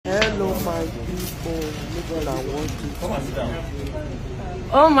my people, I want to. Come and sit down.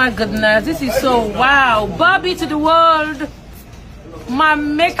 Oh my goodness, this is so wow. Bobby to the world. My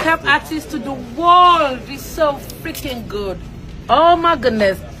makeup artist to the world is so freaking good. Oh my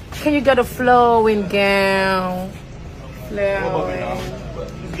goodness. Can you get a flowing gown? Flowing.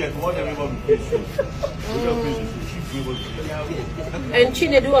 And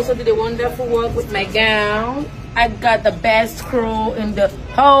Chinedu also did a wonderful work with my gown. I got the best crew in the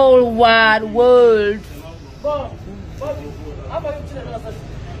whole wide world.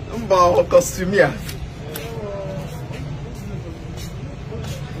 Costumier.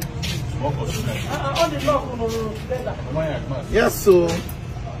 Yes, so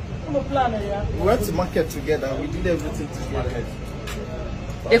we went to market together. We did everything together.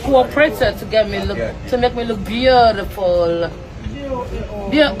 They cooperated to get me look to make me look beautiful.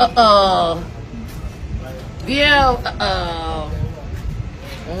 Beautiful.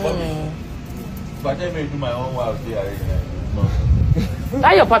 But I may do my own wild there.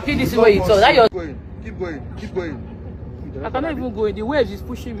 That your papi, this is what you talk. That your Keep going. I cannot even go in. The waves is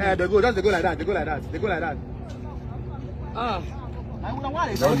pushing me. They go, just they go like that. They go like that. No,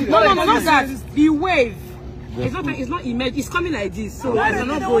 not that. The wave. It's not image. It's coming like this. So I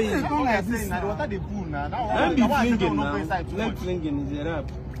cannot go in. Let me flinging. Is it up?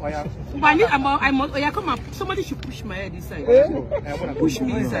 But I must. Come on. Somebody should push my head inside. Push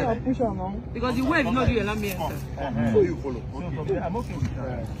me inside. Because the wave is not really allow me enter. So you follow. Okay. I'm okay.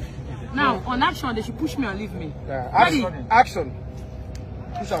 Now on action, they should push me and leave me. Action.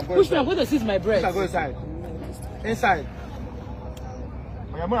 Push me. I'm going to seize my breath. Go inside. Inside.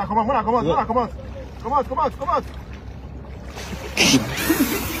 Come on. Come on. She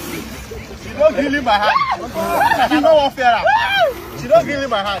don't give me my hand. She don't want fair. She don't give me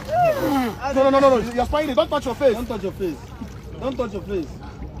my hand. No. You're spoiling it. Don't touch your face.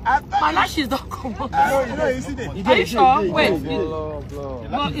 My lashes don't come out. You see that? Are you sure? Wait. No,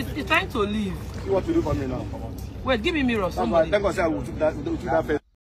 it's time to leave. See what you do for me now. Wait, give me mirror. Somebody. Thank God I will do that face.